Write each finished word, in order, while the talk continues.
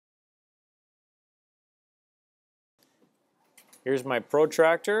Here's my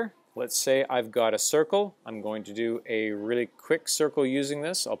protractor. Let's say I've got a circle. I'm going to do a really quick circle using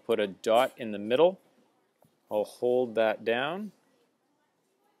this. I'll put a dot in the middle. I'll hold that down.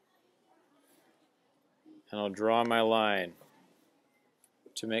 And I'll draw my line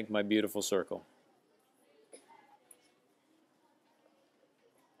to make my beautiful circle.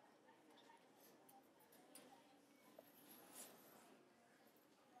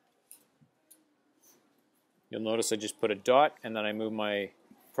 You'll notice I just put a dot and then I move my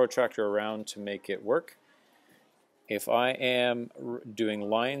protractor around to make it work. If I am doing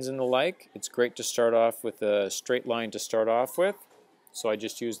lines and the like, it's great to start off with a straight line to start off with. So I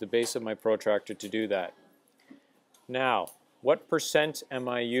just use the base of my protractor to do that. Now, what percent am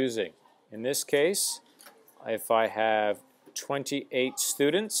I using? In this case, if I have 28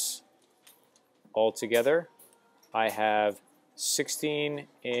 students altogether, I have 16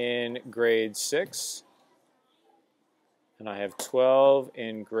 in grade 6, and I have 12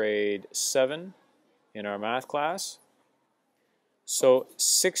 in grade 7 in our math class. So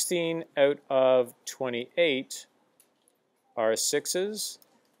 16 out of 28 are 6s,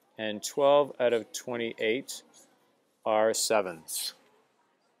 and 12 out of 28 are 7s.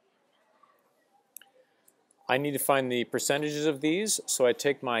 I need to find the percentages of these, so I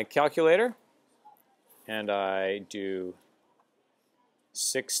take my calculator and I do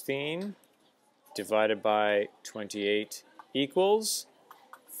 16 divided by 28 equals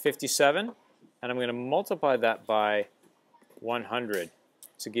 57, and I'm going to multiply that by 100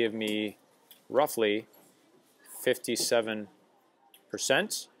 to give me roughly 57%.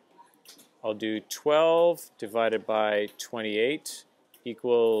 I'll do 12 divided by 28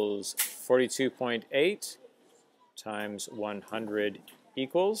 equals 42.8 times 100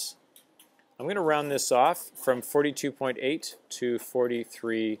 equals. I'm going to round this off from 42.8 to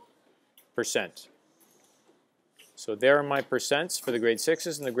 43%. So there are my percents for the grade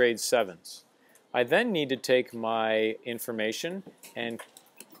 6s and the grade 7s. I then need to take my information and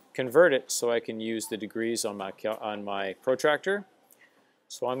convert it so I can use the degrees on my protractor.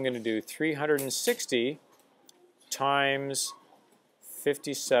 So I'm going to do 360 times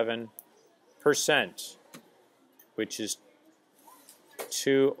 57%, which is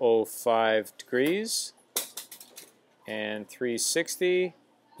 205 degrees, and 360.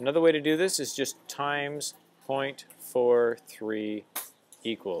 Another way to do this is just times 0.43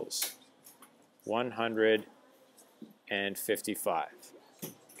 equals 155.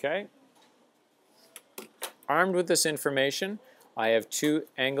 Okay? Armed with this information, I have two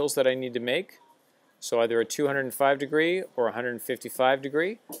angles that I need to make. So either a 205 degree or a 155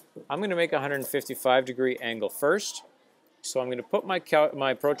 degree. I'm going to make a 155 degree angle first. So I'm going to put my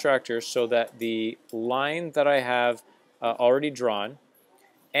protractor so that the line that I have already drawn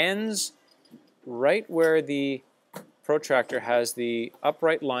ends right where the protractor has the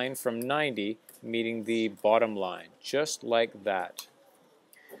upright line from 90 meeting the bottom line, just like that.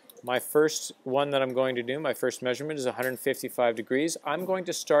 My first one that I'm going to do, my first measurement is 155 degrees. I'm going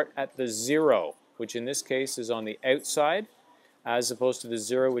to start at the 0, which in this case is on the outside, as opposed to the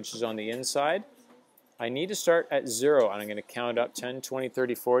 0, which is on the inside. I need to start at 0, and I'm going to count up 10, 20,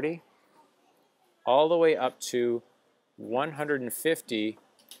 30, 40, all the way up to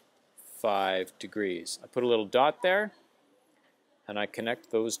 155 degrees. I put a little dot there, and I connect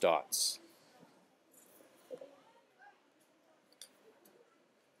those dots.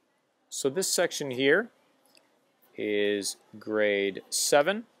 So this section here is grade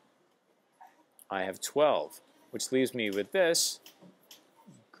 7. I have 12, which leaves me with this,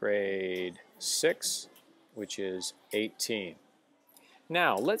 grade 6, which is 18.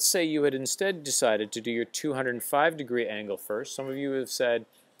 Now, let's say you had instead decided to do your 205 degree angle first. Some of you have said,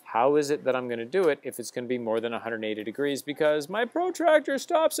 how is it that I'm going to do it if it's going to be more than 180 degrees? Because my protractor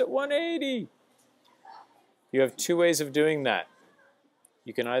stops at 180. You have two ways of doing that.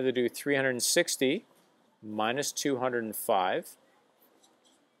 You can either do 360 minus 205,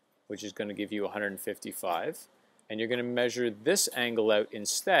 which is going to give you 155, and you're going to measure this angle out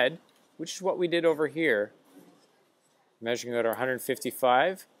instead, which is what we did over here, measuring out our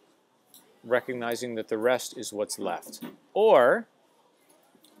 155, recognizing that the rest is what's left. Or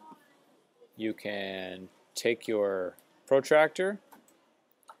you can take your protractor,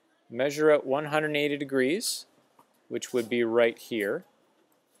 measure out 180 degrees, which would be right here,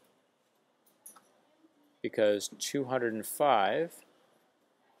 because 205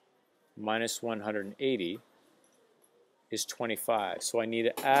 minus 180 is 25. So I need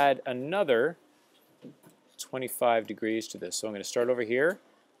to add another 25 degrees to this. So I'm going to start over here,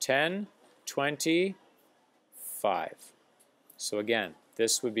 10, 20, 5. So again,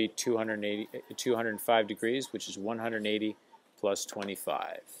 this would be 205 degrees, which is 180 plus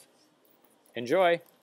 25. Enjoy!